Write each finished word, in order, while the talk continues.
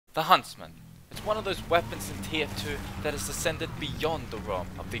The Huntsman. It's one of those weapons in TF2 that has ascended beyond the realm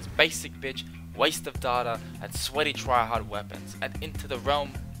of these basic bitch, waste of data, and sweaty tryhard weapons, and into the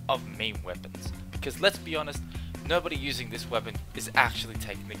realm of meme weapons. Because let's be honest, nobody using this weapon is actually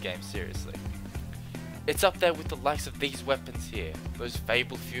taking the game seriously. It's up there with the likes of these weapons here, those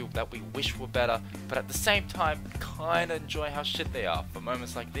fabled few that we wish were better, but at the same time, kinda enjoy how shit they are for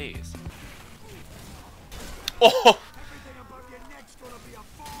moments like these. Oh!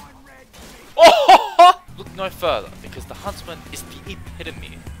 Oh! Look no further, because the Huntsman is the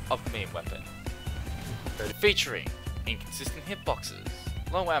epitome of meme weapon. Featuring inconsistent hitboxes,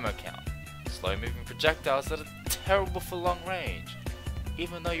 low ammo count, slow moving projectiles that are terrible for long range,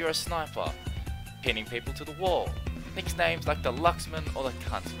 even though you're a sniper, pinning people to the wall, nicknames like the Luxman or the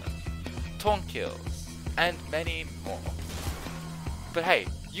Huntsman, taunt kills, and many more. But hey,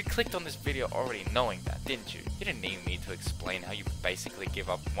 you clicked on this video already knowing that, didn't you? You didn't need me to explain how you basically give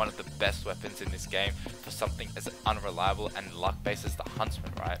up one of the best weapons in this game for something as unreliable and luck-based as the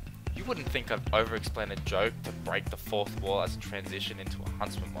Huntsman, right? You wouldn't think I'd over-explain a joke to break the fourth wall as a transition into a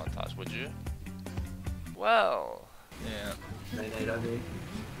Huntsman montage, would you? Well, yeah.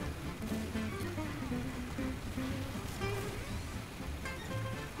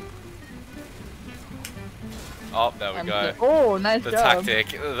 Oh, there we go. Oh, nice job.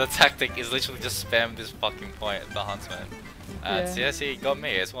 The tactic is literally just spam this fucking point, the Huntsman. And yeah. See, he got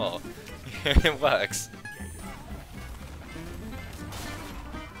me as well. It works.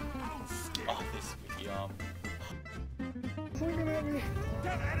 Oh, this wiki arm.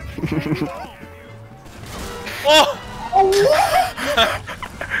 Oh!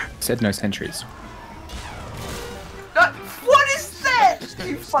 Said no sentries. What is that?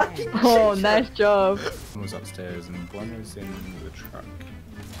 You fucking Oh, nice job. One was upstairs and one was in the truck.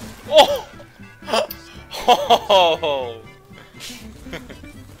 Oh! Oh!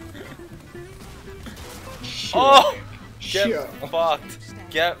 Oh! Get fucked.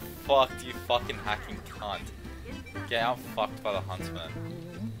 Get fucked, you fucking hacking cunt. Get out fucked by the Huntsman.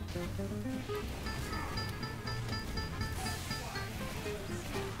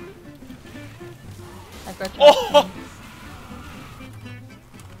 I got you. Oh!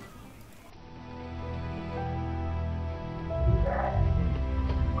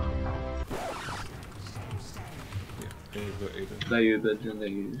 They Ubered and they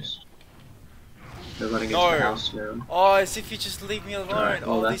used. They're running into the house now. Oh, as if you just leave me alone. Right,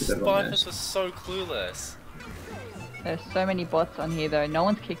 well, oh, that's these a bit of a snipers mess. were so clueless. There's so many bots on here though, no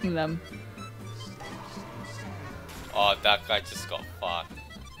one's kicking them. Oh, that guy just got fucked.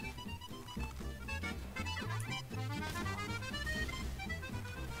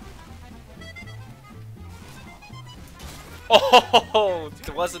 Oh,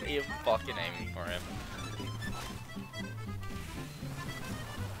 it wasn't even fucking aiming for him.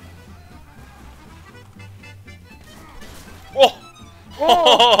 Oh!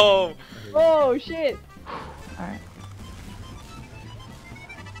 Oh! Oh shit! Alright.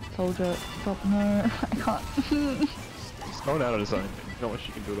 Soldier, stop, no, I can't. He's going out on his own. Not much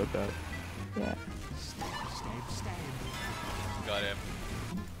you can do about that. Yeah. Got him.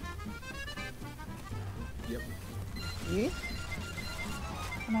 Yep. You?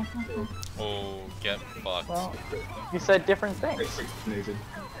 Oh, get fucked. Well, you said different things. Needed.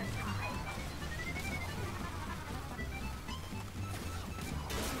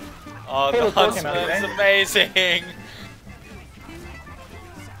 Oh, the Huntsman's amazing!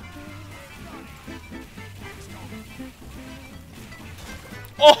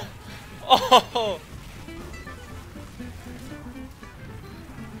 Oh! Oh!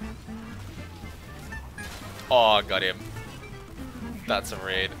 Oh, got him. That's a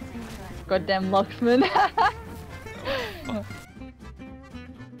raid. Goddamn Luxman.